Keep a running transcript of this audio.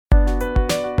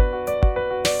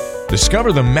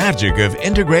Discover the magic of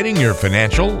integrating your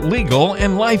financial, legal,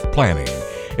 and life planning.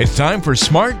 It's time for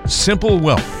Smart, Simple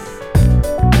Wealth.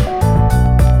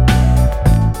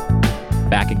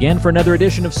 Back again for another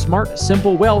edition of Smart,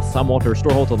 Simple Wealth. I'm Walter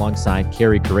Storholt alongside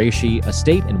Carrie Qureshi,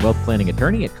 estate and wealth planning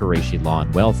attorney at Qureshi Law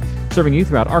and Wealth, serving you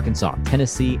throughout Arkansas,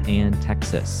 Tennessee, and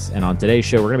Texas. And on today's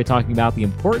show, we're going to be talking about the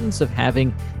importance of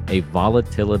having a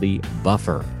volatility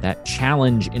buffer, that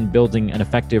challenge in building an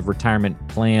effective retirement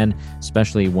plan,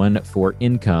 especially one for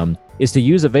income, is to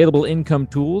use available income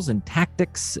tools and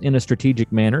tactics in a strategic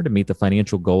manner to meet the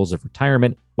financial goals of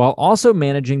retirement while also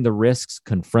managing the risks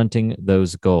confronting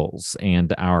those goals.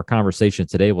 And our conversation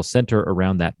today will center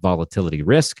around that volatility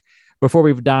risk. Before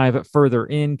we dive further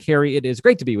in, Carrie, it is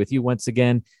great to be with you once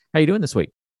again. How are you doing this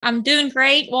week? I'm doing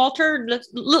great, Walter.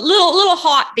 Little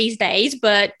hot these days,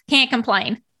 but can't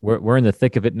complain. We're in the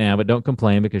thick of it now, but don't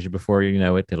complain because before you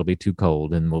know it, it'll be too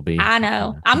cold and we'll be. I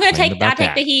know. I take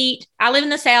the heat. I live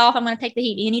in the South. I'm going to take the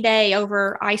heat any day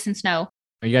over ice and snow.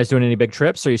 Are you guys doing any big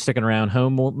trips? Or are you sticking around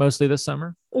home mostly this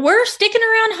summer? We're sticking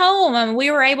around home.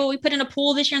 We put in a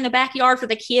pool this year in the backyard for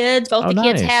the kids. Both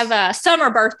kids have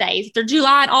summer birthdays. They're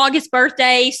July and August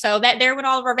birthdays. So that there went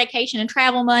all of our vacation and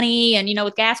travel money. And,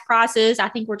 with gas prices, I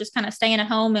think we're just kind of staying at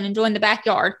home and enjoying the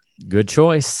backyard. Good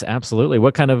choice. Absolutely.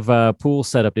 What kind of pool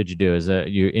setup did you do? Is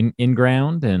you in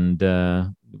ground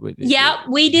and yeah,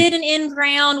 we did an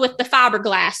in-ground with the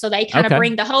fiberglass. So they kind of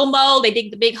bring the whole mold, they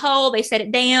dig the big hole, they set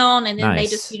it down, and then they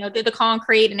just, do the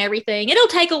concrete and everything. It'll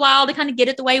take a while to kind of get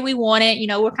it the way we want it.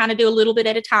 We'll kind of do a little bit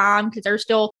at a time because there's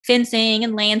still fencing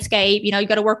and landscape. You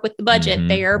got to work with the budget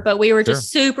there. But we were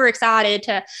just super excited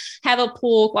to have a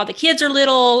pool while the kids are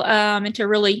little and to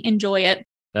really enjoy it.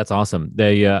 That's awesome.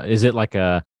 Is it like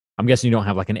I'm guessing you don't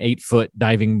have like an 8-foot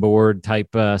diving board type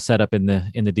setup in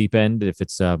the deep end if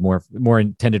it's more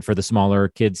intended for the smaller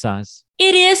kid size?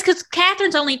 It is because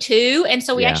Catherine's only 2. And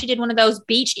so we actually did one of those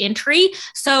beach entry.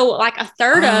 So like a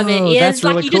third of it is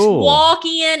like you just walk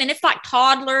in and it's like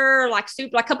toddler, like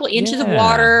super, like a couple of inches of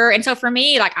water. And so for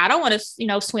me, like, I don't want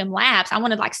to, swim laps. I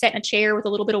want to like sit in a chair with a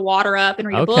little bit of water up and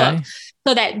read a book.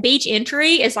 So that beach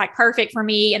entry is like perfect for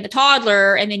me and the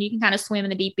toddler. And then you can kind of swim in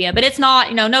the deep end, but it's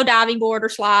not, no diving board or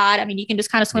slide. I mean, you can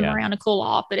just kind of swim around and cool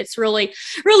off, but it's really,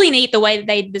 really neat the way that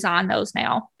they design those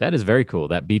now. That is very cool.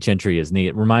 That beach entry is neat.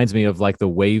 It reminds me of like the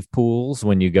wave pools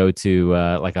when you go to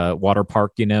like a water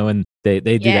park, and they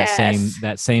do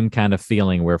that same kind of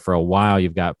feeling where for a while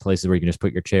you've got places where you can just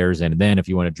put your chairs in. And then if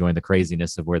you want to join the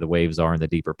craziness of where the waves are in the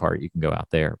deeper part, you can go out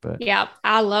there. But yeah,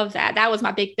 I love that. That was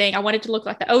my big thing. I wanted to look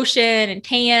like the ocean and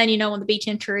tan, on the beach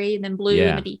entry, and then blue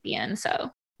in the deep end.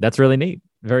 So that's really neat.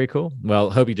 Very cool. Well,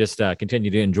 hope you just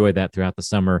continue to enjoy that throughout the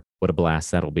summer. What a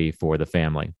blast that'll be for the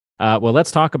family. Well, let's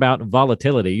talk about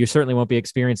volatility. You certainly won't be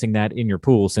experiencing that in your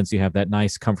pool since you have that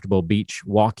nice, comfortable beach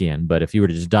walk-in. But if you were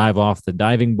to just dive off the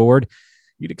diving board,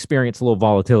 you'd experience a little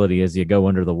volatility as you go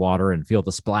under the water and feel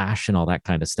the splash and all that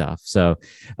kind of stuff. So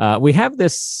we have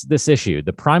this issue.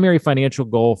 The primary financial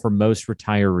goal for most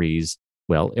retirees,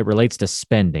 well, it relates to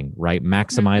spending, right?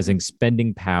 Maximizing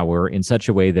spending power in such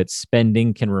a way that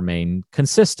spending can remain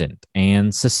consistent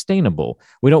and sustainable.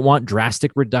 We don't want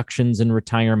drastic reductions in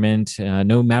retirement,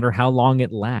 no matter how long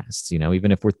it lasts.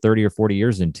 Even if we're 30 or 40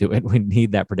 years into it, we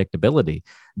need that predictability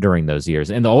during those years.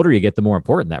 And the older you get, the more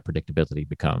important that predictability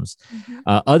becomes.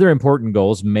 Other important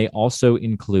goals may also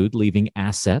include leaving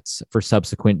assets for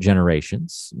subsequent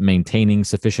generations, maintaining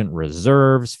sufficient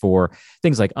reserves for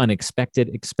things like unexpected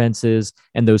expenses,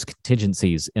 and those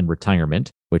contingencies in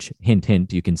retirement, which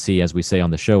hint, you can see, as we say on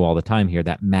the show all the time here,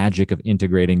 that magic of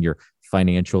integrating your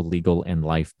financial, legal, and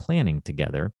life planning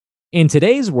together. In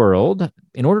today's world,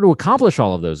 in order to accomplish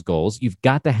all of those goals, you've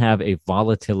got to have a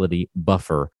volatility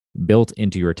buffer built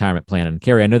into your retirement plan. And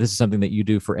Carrie, I know this is something that you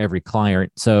do for every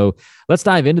client. So let's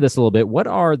dive into this a little bit. What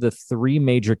are the 3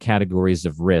 major categories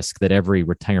of risk that every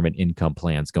retirement income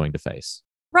plan is going to face?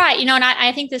 Right. And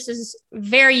I think this is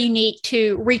very unique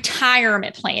to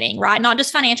retirement planning, right? Not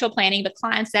just financial planning, but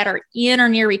clients that are in or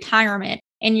near retirement.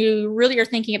 And you really are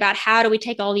thinking about how do we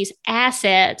take all these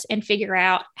assets and figure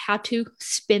out how to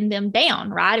spend them down,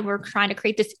 right? And we're trying to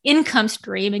create this income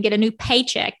stream and get a new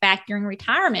paycheck back during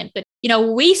retirement. But,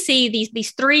 we see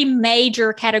these 3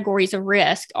 major categories of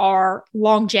risk are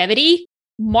longevity,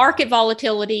 market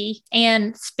volatility,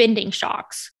 and spending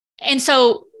shocks. And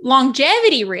so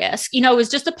longevity risk, is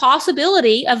just a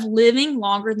possibility of living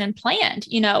longer than planned,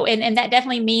 and that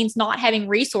definitely means not having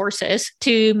resources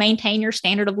to maintain your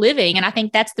standard of living. And I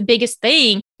think that's the biggest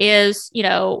thing is,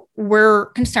 we're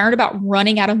concerned about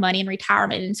running out of money in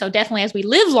retirement. And so definitely as we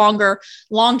live longer,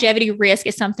 longevity risk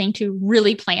is something to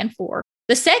really plan for.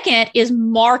 The second is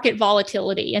market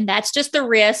volatility. And that's just the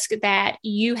risk that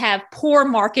you have poor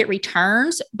market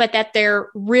returns, but that they're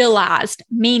realized,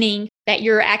 meaning that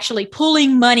you're actually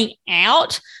pulling money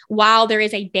out while there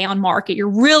is a down market. You're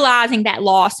realizing that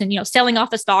loss and, selling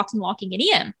off the stocks and locking it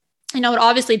in.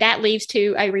 Obviously that leads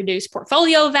to a reduced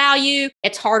portfolio value.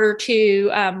 It's harder to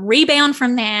rebound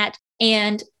from that.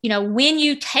 And, when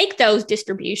you take those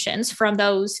distributions from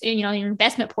those, your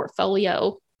investment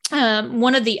portfolio,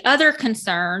 one of the other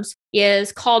concerns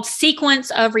is called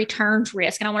sequence of returns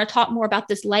risk. And I want to talk more about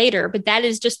this later, but that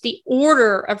is just the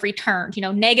order of returns,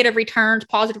 negative returns,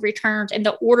 positive returns, and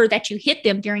the order that you hit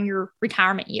them during your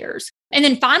retirement years. And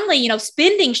then finally,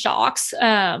 spending shocks,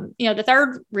 the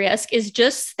third risk is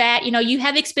just that, you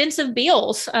have expensive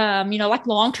bills, like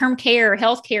long-term care,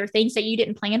 healthcare, things that you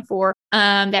didn't plan for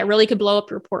that really could blow up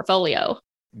your portfolio.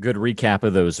 Good recap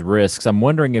of those risks. I'm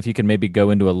wondering if you can maybe go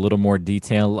into a little more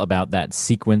detail about that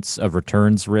sequence of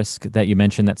returns risk that you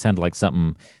mentioned. That sounded like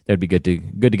something that would be good to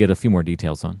get a few more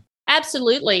details on.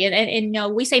 Absolutely.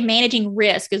 And we say managing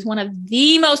risk is one of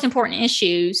the most important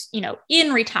issues,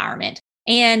 in retirement.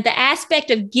 And the aspect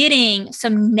of getting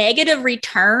some negative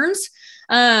returns,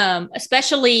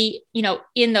 especially,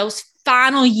 in those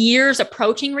final years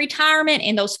approaching retirement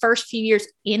and those first few years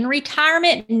in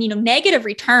retirement, negative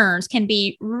returns can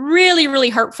be really, really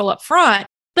hurtful up front,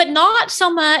 but not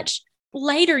so much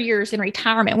later years in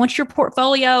retirement. Once your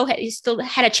portfolio has still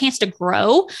had a chance to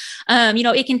grow,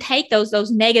 it can take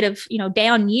those negative,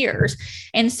 down years.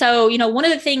 And so, one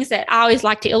of the things that I always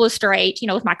like to illustrate,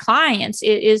 with my clients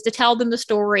is to tell them the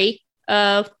story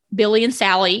of Billy and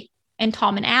Sally and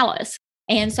Tom and Alice.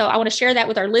 And so I want to share that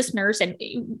with our listeners. And,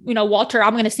 Walter,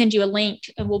 I'm going to send you a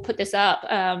link and we'll put this up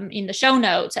in the show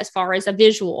notes as far as a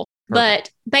visual.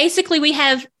 Perfect. But basically we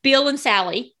have Bill and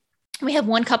Sally. We have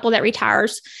one couple that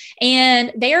retires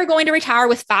and they are going to retire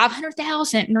with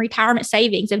 $500,000 in retirement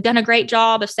savings. They've done a great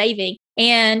job of saving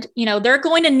and, they're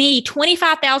going to need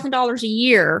 $25,000 a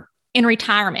year in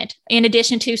retirement in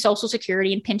addition to Social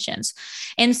Security and pensions.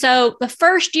 And so the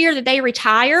first year that they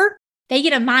retire, they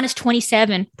get a minus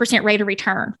 27% rate of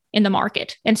return in the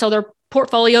market. And so their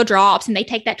portfolio drops and they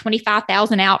take that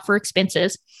 $25,000 out for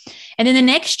expenses. And then the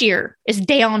next year is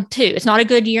down too. It's not a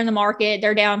good year in the market.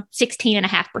 They're down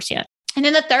 16.5%. And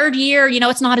then the third year,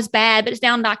 it's not as bad, but it's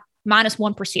down like minus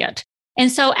 1%.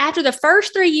 And so after the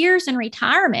first 3 years in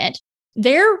retirement,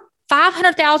 their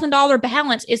 $500,000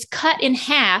 balance is cut in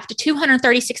half to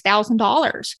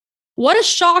 $236,000. What a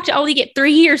shock to only get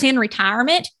 3 years in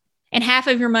retirement and half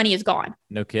of your money is gone.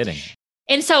 No kidding.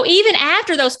 And so even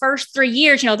after those first 3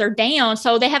 years, they're down.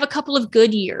 So they have a couple of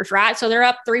good years, right? So they're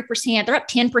up 3%, they're up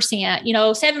 10%,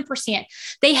 7%.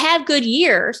 They have good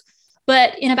years.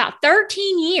 But in about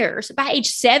 13 years, by age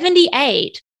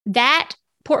 78, that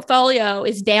portfolio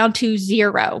is down to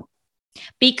zero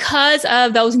because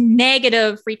of those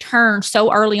negative returns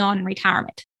so early on in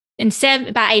retirement and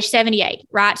by age 78,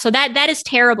 right? So that is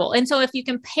terrible. And so if you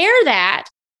compare that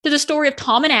to the story of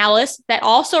Tom and Alice that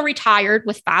also retired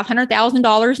with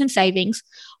 $500,000 in savings,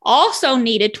 also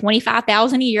needed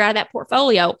 $25,000 a year out of that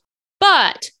portfolio,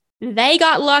 but they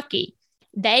got lucky.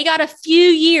 They got a few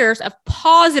years of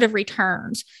positive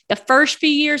returns the first few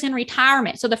years in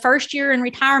retirement. So the first year in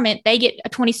retirement, they get a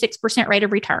 26% rate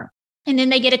of return. And then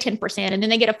they get a 10%, and then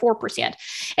they get a 4%.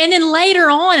 And then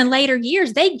later on in later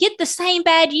years, they get the same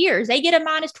bad years. They get a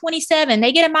minus 27,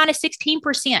 they get a minus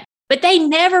 16%. But they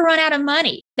never run out of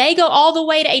money. They go all the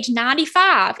way to age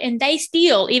 95 and they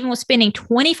still, even with spending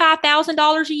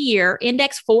 $25,000 a year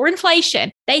indexed for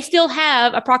inflation, they still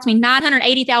have approximately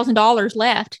 $980,000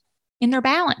 left in their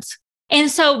balance. And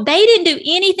so they didn't do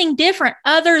anything different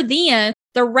other than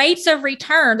the rates of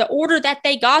return, the order that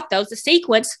they got those, the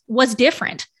sequence was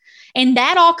different. And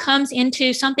that all comes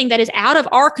into something that is out of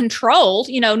our control,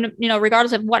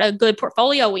 regardless of what a good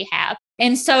portfolio we have.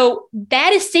 And so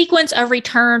that is sequence of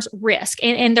returns risk.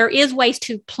 And there is ways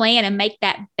to plan and make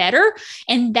that better.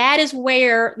 And that is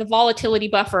where the volatility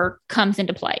buffer comes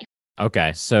into play.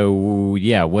 Okay. So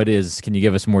can you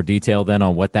give us more detail then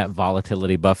on what that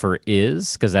volatility buffer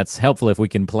is? Because that's helpful if we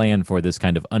can plan for this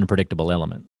kind of unpredictable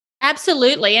element.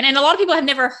 Absolutely. And a lot of people have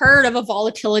never heard of a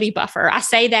volatility buffer. I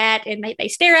say that and they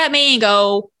stare at me and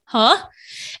go, huh?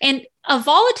 And a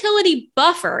volatility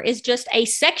buffer is just a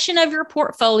section of your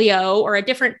portfolio or a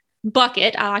different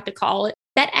bucket, I like to call it,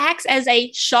 that acts as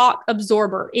a shock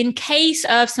absorber in case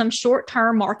of some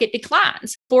short-term market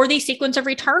declines for the sequence of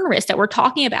return risk that we're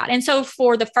talking about. And so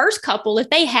for the first couple, if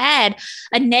they had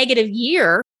a negative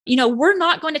year, we're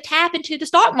not going to tap into the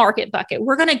stock market bucket.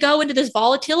 We're going to go into this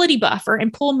volatility buffer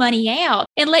and pull money out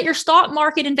and let your stock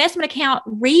market investment account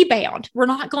rebound. We're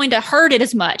not going to hurt it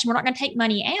as much. We're not going to take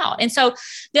money out. And so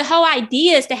the whole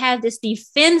idea is to have this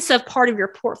defensive part of your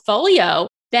portfolio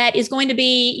that is going to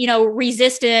be,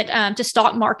 resistant to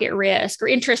stock market risk or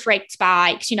interest rate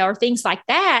spikes, or things like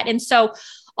that. And so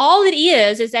all it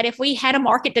is that if we had a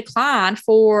market decline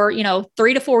for,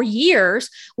 3 to 4 years,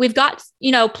 we've got,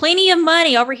 plenty of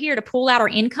money over here to pull out our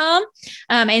income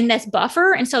and that's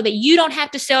buffer. And so that you don't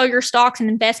have to sell your stocks and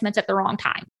investments at the wrong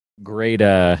time. Great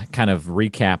kind of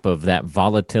recap of that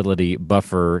volatility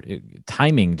buffer.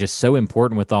 Timing, just so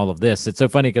important with all of this. It's so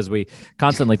funny because we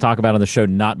constantly talk about on the show,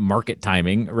 not market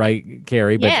timing, right,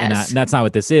 Carrie? But yes. And that's not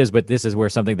what this is, but this is where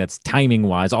something that's timing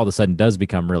wise all of a sudden does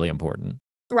become really important.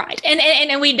 Right.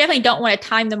 And we definitely don't want to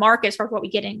time the markets for what we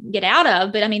get out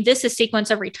of. But I mean, this is a sequence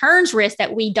of returns risk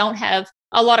that we don't have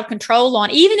a lot of control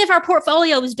on. Even if our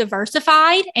portfolio is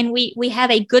diversified and we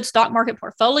have a good stock market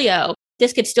portfolio,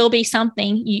 this could still be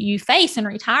something you face in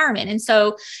retirement. And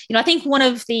so, I think one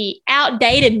of the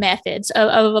outdated methods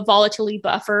of a volatility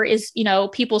buffer is,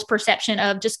 people's perception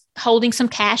of just holding some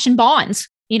cash and bonds.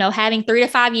 Having 3 to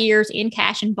 5 years in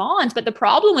cash and bonds. But the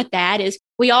problem with that is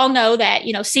we all know that,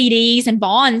 CDs and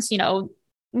bonds,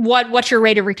 what's your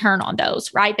rate of return on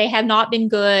those, right? They have not been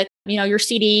good. Your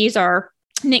CDs are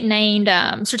nicknamed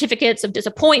certificates of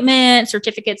disappointment,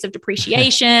 certificates of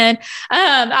depreciation.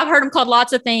 I've heard them called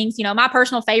lots of things. My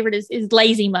personal favorite is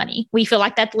lazy money. We feel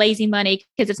like that's lazy money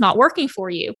because it's not working for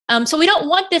you. So we don't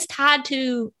want this tied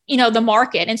to, the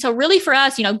market. And so really for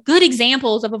us, good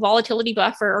examples of a volatility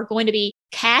buffer are going to be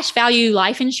cash value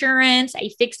life insurance, a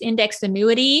fixed index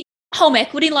annuity, home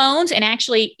equity loans, and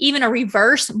actually even a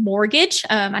reverse mortgage.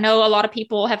 I know a lot of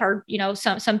people have heard,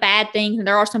 some bad things, and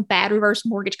there are some bad reverse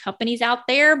mortgage companies out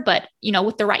there, but,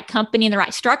 with the right company and the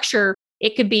right structure,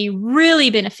 it could be really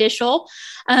beneficial,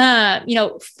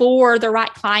 for the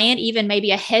right client, even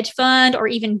maybe a hedge fund or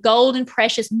even gold and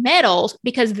precious metals,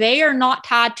 because they are not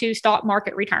tied to stock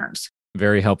market returns.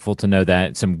 Very helpful to know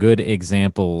that. Some good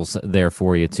examples there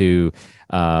for you to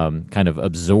kind of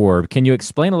absorb. Can you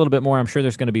explain a little bit more? I'm sure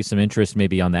there's going to be some interest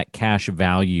maybe on that cash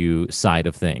value side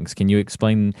of things. Can you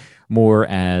explain more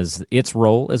as its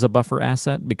role as a buffer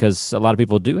asset? Because a lot of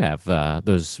people do have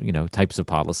those, types of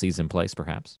policies in place,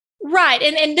 perhaps. Right.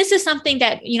 And this is something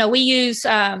that, we use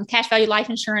cash value life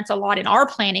insurance a lot in our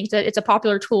planning. So it's a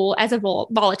popular tool as a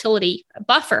volatility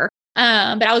buffer.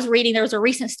 But I was reading, there was a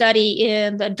recent study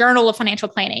in the Journal of Financial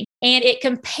Planning, and it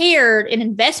compared an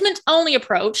investment-only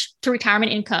approach to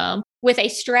retirement income with a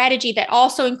strategy that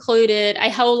also included a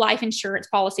whole life insurance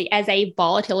policy as a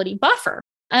volatility buffer.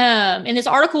 And this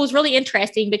article was really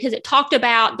interesting because it talked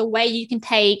about the way you can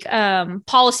take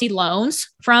policy loans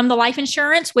from the life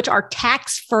insurance, which are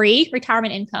tax-free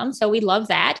retirement income. So we love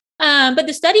that. But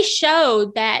the study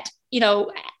showed that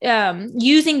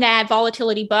using that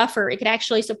volatility buffer, it could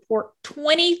actually support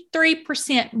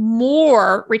 23%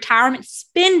 more retirement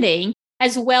spending,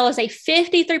 as well as a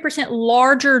 53%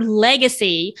 larger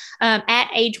legacy at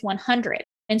age 100.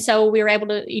 And so we were able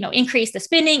to, increase the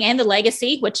spending and the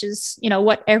legacy, which is,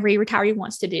 what every retiree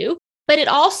wants to do. But it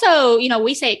also,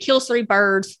 we say it kills 3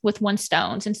 birds with 1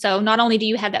 stone. And so not only do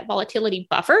you have that volatility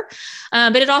buffer,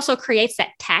 but it also creates that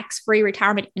tax-free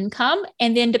retirement income.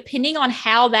 And then depending on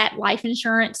how that life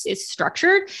insurance is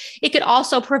structured, it could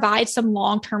also provide some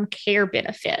long-term care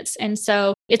benefits. And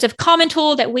so it's a common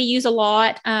tool that we use a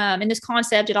lot. In this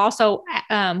concept, it also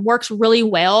works really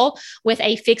well with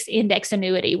a fixed index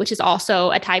annuity, which is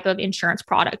also a type of insurance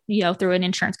product, through an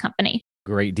insurance company.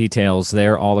 Great details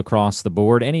there all across the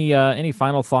board. Any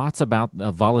final thoughts about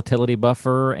a volatility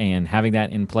buffer and having that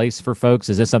in place for folks?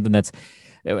 Is this something that's,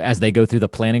 as they go through the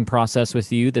planning process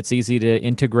with you, that's easy to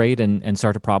integrate and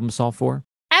start to problem solve for?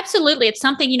 Absolutely. It's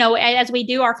something, as we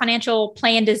do our financial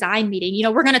plan design meeting,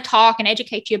 we're going to talk and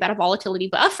educate you about a volatility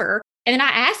buffer. And then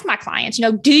I ask my clients,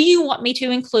 do you want me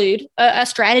to include a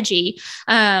strategy,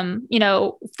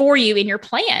 for you in your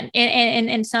plan?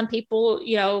 And some people,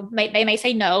 they may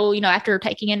say no, after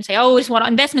taking it and say, oh, we just want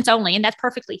investments only. And that's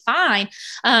perfectly fine.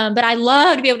 But I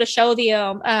love to be able to show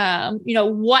them,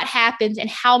 what happens and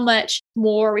how much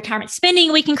more retirement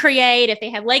spending we can create if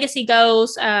they have legacy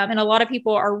goals. And a lot of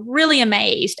people are really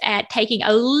amazed at taking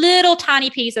a little tiny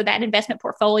piece of that investment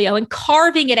portfolio and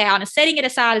carving it out and setting it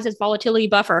aside as this volatility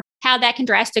buffer, how that can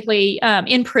drastically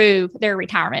improve their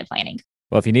retirement planning.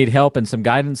 Well, if you need help and some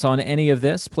guidance on any of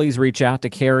this, please reach out to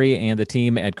Carrie and the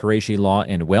team at Qureshi Law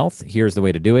and Wealth. Here's the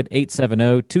way to do it: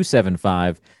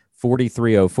 870-275-5555.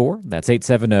 4304. That's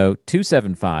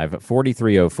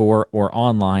 870-275-4304 or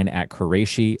online at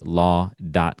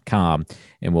QureshiLaw.com.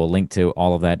 And we'll link to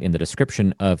all of that in the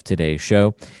description of today's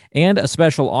show. And a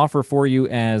special offer for you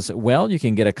as well. You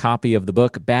can get a copy of the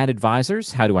book, Bad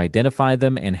Advisors, How to Identify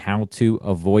Them and How to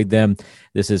Avoid Them.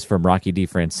 This is from Rocky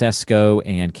DeFrancesco,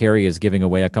 and Carrie is giving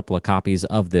away a couple of copies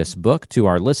of this book to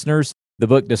our listeners. The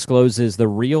book discloses the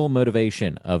real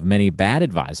motivation of many bad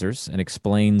advisors and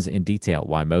explains in detail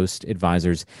why most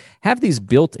advisors have these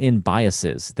built-in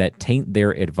biases that taint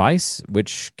their advice,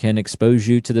 which can expose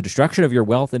you to the destruction of your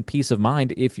wealth and peace of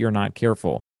mind if you're not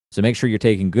careful. So make sure you're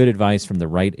taking good advice from the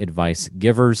right advice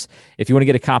givers. If you want to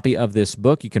get a copy of this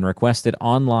book, you can request it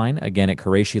online, again, at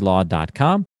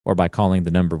QureshiLaw.com, or by calling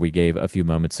the number we gave a few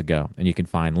moments ago. And you can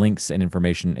find links and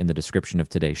information in the description of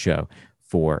today's show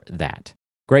for that.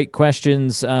 Great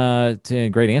questions,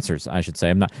 great answers, I should say.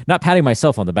 I'm not patting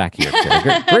myself on the back here.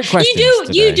 Great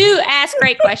questions. You do ask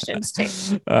great questions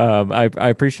too. I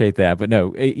appreciate that, but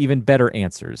no, even better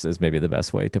answers is maybe the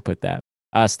best way to put that.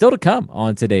 Still to come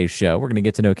on today's show, we're going to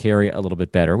get to know Carrie a little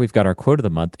bit better. We've got our quote of the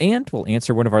month, and we'll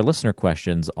answer one of our listener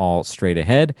questions all straight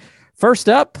ahead. First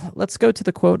up, let's go to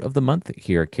the quote of the month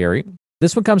here, Carrie.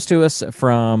 This one comes to us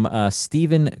from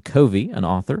Stephen Covey, an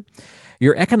author.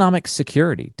 Your economic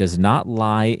security does not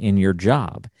lie in your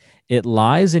job. It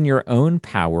lies in your own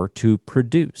power to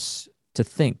produce, to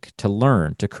think, to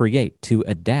learn, to create, to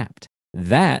adapt.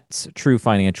 That's true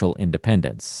financial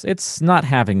independence. It's not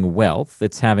having wealth.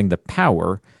 It's having the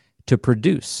power to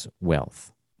produce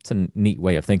wealth. It's a neat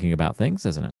way of thinking about things,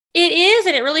 isn't it? It is.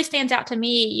 And it really stands out to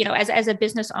me, as a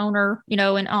business owner,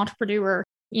 an entrepreneur.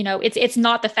 It's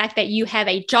not the fact that you have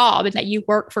a job and that you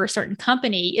work for a certain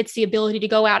company. It's the ability to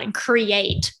go out and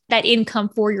create that income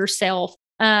for yourself.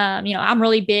 I'm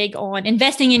really big on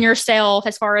investing in yourself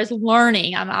as far as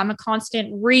learning. I'm a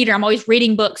constant reader. I'm always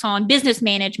reading books on business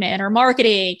management or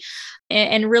marketing,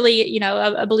 and really,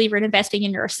 a believer in investing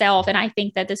in yourself. And I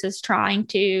think that this is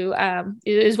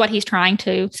is what he's trying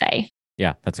to say.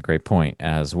 Yeah, that's a great point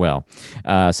as well.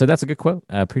 So that's a good quote.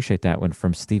 I appreciate that one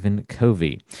from Stephen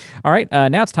Covey. All right,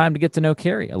 now it's time to get to know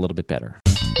Carrie a little bit better.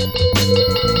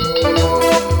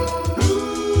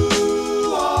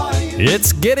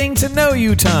 It's getting to know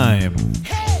you time.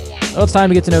 Well, it's time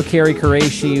to get to know Carrie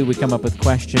Qureshi. We come up with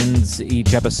questions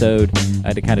each episode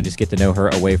to kind of just get to know her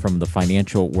away from the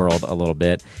financial world a little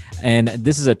bit. And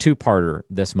this is a two-parter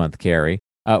this month, Carrie.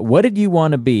 What did you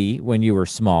want to be when you were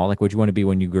small? Like, what did you want to be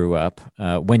when you grew up,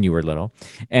 when you were little?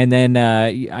 And then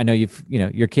I know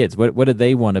your kids. What did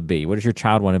they want to be? What does your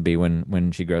child want to be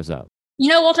when she grows up?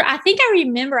 Walter, I think I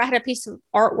remember I had a piece of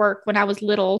artwork when I was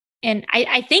little. And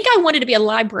I think I wanted to be a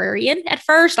librarian at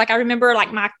first. Like, I remember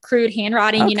my crude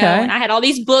handwriting, and I had all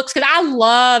these books because I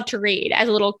loved to read as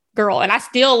a little girl, and I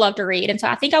still love to read. And so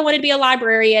I think I wanted to be a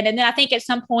librarian. And then I think at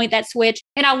some point that switched,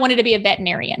 and I wanted to be a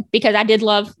veterinarian because I did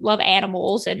love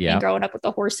animals and growing up with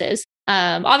the horses.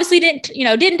 Obviously didn't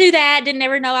do that. Didn't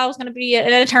ever know I was going to be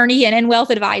an attorney and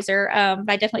wealth advisor.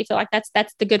 But I definitely feel like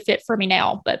that's the good fit for me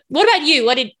now. But what about you?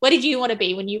 What did you want to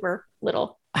be when you were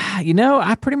little?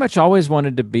 I pretty much always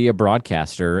wanted to be a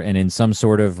broadcaster and in some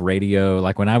sort of radio.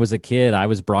 Like, when I was a kid, I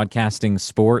was broadcasting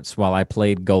sports while I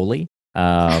played goalie.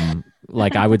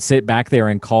 Like, I would sit back there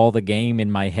and call the game in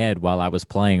my head while I was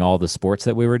playing all the sports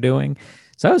that we were doing.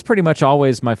 So that was pretty much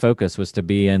always my focus, was to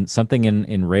be in something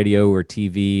in radio or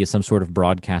TV, some sort of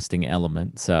broadcasting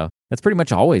element. So that's pretty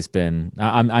much always been,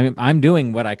 I'm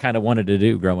doing what I kind of wanted to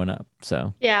do growing up.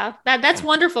 So yeah, that's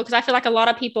wonderful, because I feel like a lot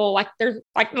of people, there's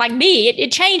like me,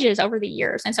 it changes over the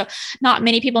years. And so not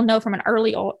many people know from an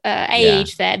early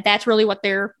age that that's really what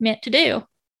they're meant to do.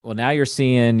 Well, now you're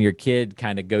seeing your kid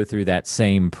kind of go through that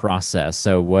same process.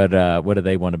 So what do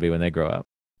they want to be when they grow up?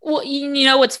 Well,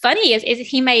 what's funny is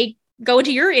he may go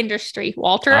into your industry,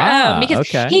 Walter, because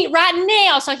he right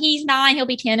now, so he's 9, he'll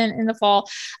be 10 in the fall,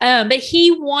 but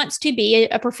he wants to be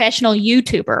a professional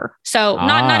YouTuber. So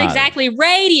not exactly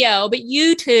radio, but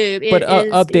YouTube. But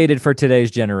updated for today's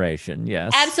generation,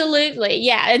 yes. Absolutely,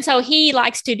 yeah. And so he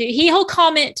likes to he'll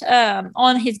comment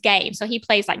on his game. So he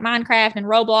plays like Minecraft and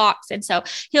Roblox, and so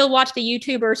he'll watch the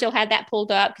YouTubers. He'll have that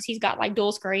pulled up because he's got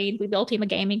dual screen. We built him a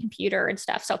gaming computer and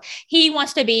stuff. So he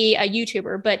wants to be a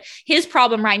YouTuber, but his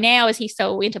problem right now is he's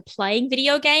so into playing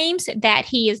video games that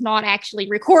he is not actually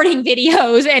recording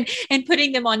videos and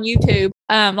putting them on YouTube.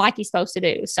 like he's supposed to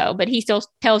do. So, but he still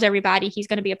tells everybody he's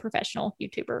going to be a professional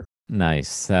YouTuber.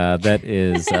 Nice. That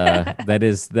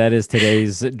is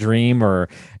today's dream, or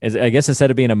I guess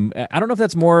instead of being I don't know if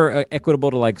that's more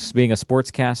equitable to like being a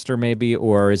sportscaster maybe,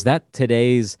 or is that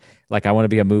today's, like, I want to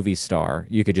be a movie star.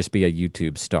 You could just be a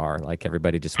YouTube star. Like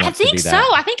everybody just wants to be that. I think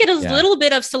so. I think it is a little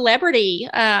bit of celebrity,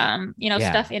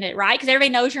 stuff in it, right? Because everybody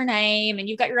knows your name and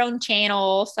you've got your own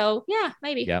channel. So yeah,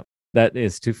 maybe. Yeah. That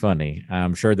is too funny.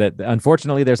 I'm sure that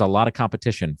unfortunately there's a lot of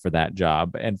competition for that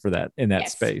job and for that in that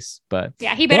space. But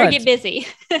yeah, he better get busy.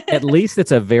 At least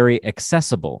it's a very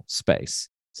accessible space,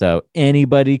 so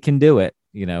anybody can do it.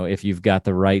 If you've got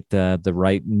the right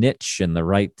niche and the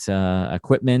right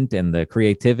equipment and the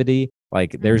creativity.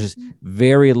 Like there's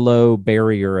very low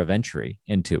barrier of entry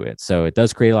into it. So it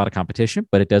does create a lot of competition,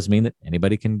 but it does mean that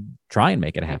anybody can try and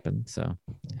make it happen. So,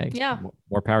 hey,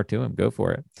 more power to him. Go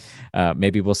for it.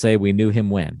 Maybe we'll say we knew him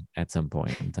when at some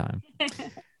point in time.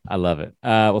 I love it.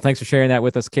 Well, thanks for sharing that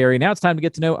with us, Carrie. Now it's time to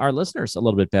get to know our listeners a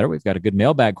little bit better. We've got a good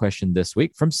mailbag question this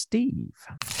week from Steve.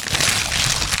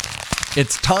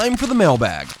 It's time for the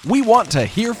mailbag. We want to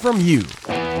hear from you.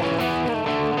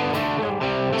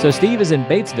 So Steve is in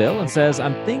Batesville and says,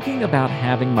 I'm thinking about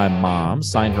having my mom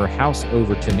sign her house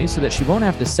over to me so that she won't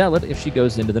have to sell it if she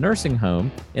goes into the nursing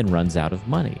home and runs out of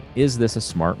money. Is this a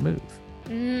smart move?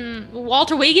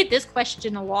 Walter, we get this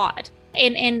question a lot.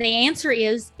 And the answer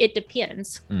is it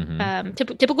depends.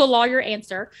 Typical lawyer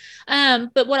answer.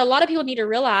 But what a lot of people need to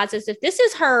realize is if this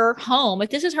is her home, if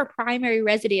this is her primary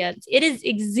residence, it is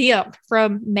exempt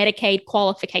from Medicaid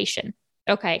qualification.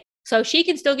 Okay. So she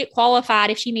can still get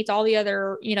qualified if she meets all the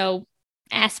other,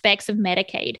 aspects of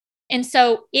Medicaid. And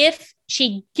so if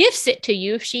she gifts it to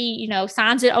you, if she,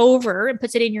 signs it over and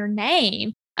puts it in your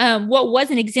name, what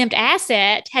was an exempt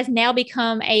asset has now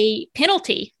become a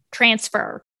penalty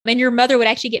transfer. And your mother would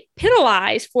actually get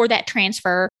penalized for that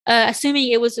transfer, assuming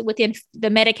it was within the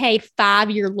Medicaid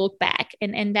 5-year look back.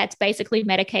 And that's basically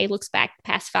Medicaid looks back the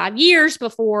past 5 years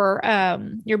before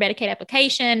your Medicaid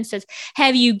application says,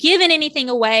 have you given anything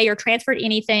away or transferred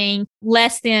anything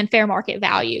less than fair market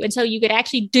value? And so you could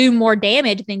actually do more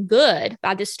damage than good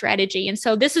by this strategy. And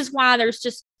so this is why there's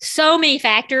just so many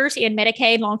factors in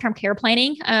Medicaid long-term care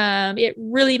planning. It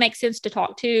really makes sense to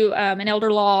talk to an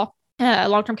elder law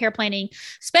long-term care planning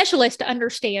specialist to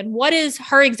understand what is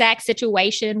her exact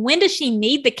situation. When does she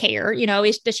need the care?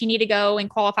 Does she need to go and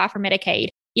qualify for Medicaid,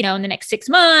 in the next 6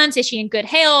 months? Is she in good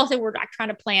health? And we're like trying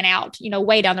to plan out,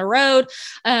 way down the road.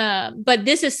 But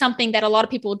this is something that a lot of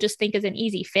people just think is an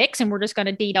easy fix, and we're just going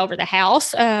to deed over the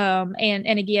house. And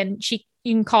again, she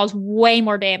can cause way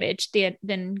more damage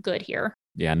than good here.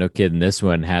 Yeah, no kidding. This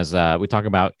one has, we talk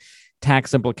about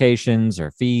tax implications or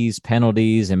fees,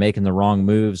 penalties, and making the wrong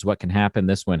moves. What can happen?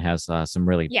 This one has some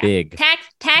really big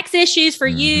tax issues for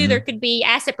you. There could be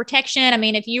asset protection. I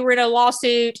mean, if you were in a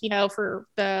lawsuit, for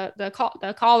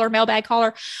the caller, mailbag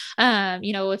caller,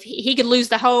 if he could lose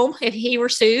the home if he were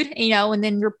sued, and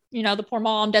then the poor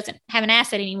mom doesn't have an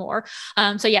asset anymore.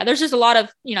 So yeah, there's just a lot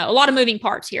of moving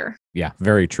parts here. Yeah,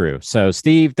 very true. So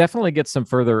Steve, definitely get some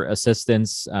further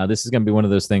assistance. This is going to be one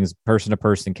of those things, person to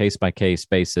person, case by case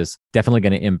basis, definitely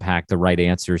going to impact the right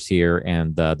answers here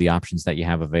and the options that you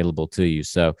have available to you.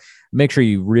 So make sure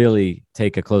you really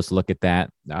take a close look at that.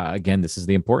 Again, this is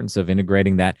the importance of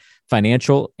integrating that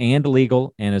financial and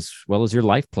legal, and as well as your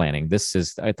life planning. This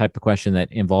is a type of question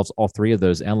that involves all three of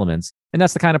those elements. And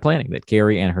that's the kind of planning that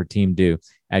Carrie and her team do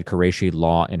at Qureshi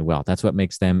Law and Wealth. That's what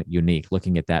makes them unique,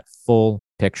 looking at that full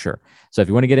picture. So if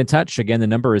you want to get in touch, again, the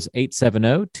number is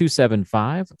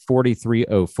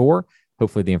 870-275-4304.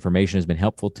 Hopefully the information has been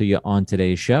helpful to you on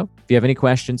today's show. If you have any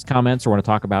questions, comments, or want to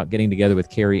talk about getting together with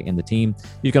Carrie and the team,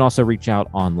 you can also reach out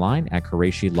online at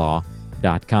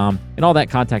QureshiLaw.com. And all that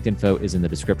contact info is in the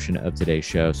description of today's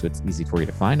show, so it's easy for you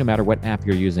to find no matter what app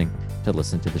you're using to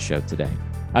listen to the show today.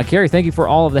 Carrie, thank you for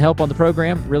all of the help on the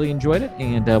program. Really enjoyed it,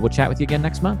 and we'll chat with you again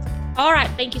next month. All right.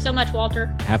 Thank you so much, Walter.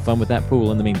 Have fun with that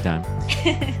pool in the meantime.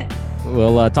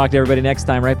 We'll talk to everybody next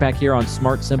time right back here on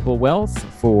Smart Simple Wealth.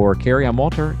 For Carrie, I'm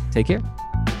Walter. Take care.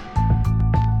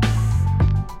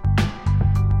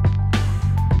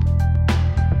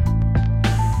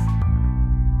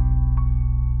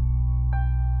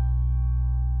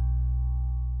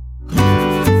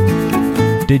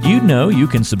 Did you know you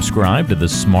can subscribe to the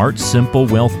Smart Simple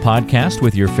Wealth podcast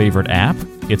with your favorite app?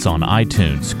 It's on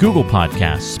iTunes, Google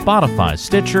Podcasts, Spotify,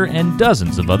 Stitcher, and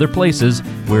dozens of other places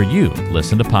where you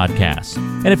listen to podcasts.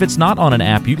 And if it's not on an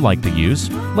app you'd like to use,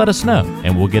 let us know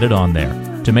and we'll get it on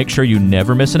there. To make sure you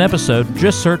never miss an episode,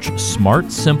 just search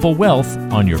Smart Simple Wealth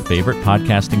on your favorite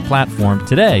podcasting platform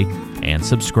today and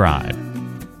subscribe.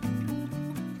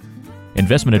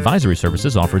 Investment advisory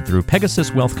services offered through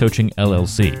Pegasus Wealth Coaching,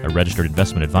 LLC, a registered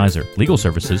investment advisor. Legal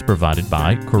services provided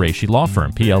by Qureshi Law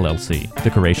Firm, PLLC. The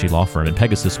Qureshi Law Firm and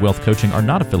Pegasus Wealth Coaching are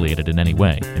not affiliated in any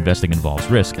way. Investing involves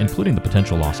risk, including the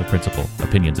potential loss of principal.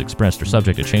 Opinions expressed are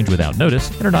subject to change without notice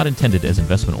and are not intended as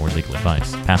investment or legal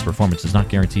advice. Past performance does not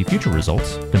guarantee future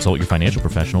results. Consult your financial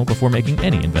professional before making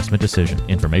any investment decision.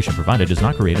 Information provided does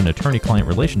not create an attorney-client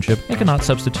relationship and cannot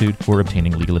substitute for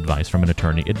obtaining legal advice from an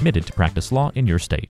attorney admitted to practice law in your state.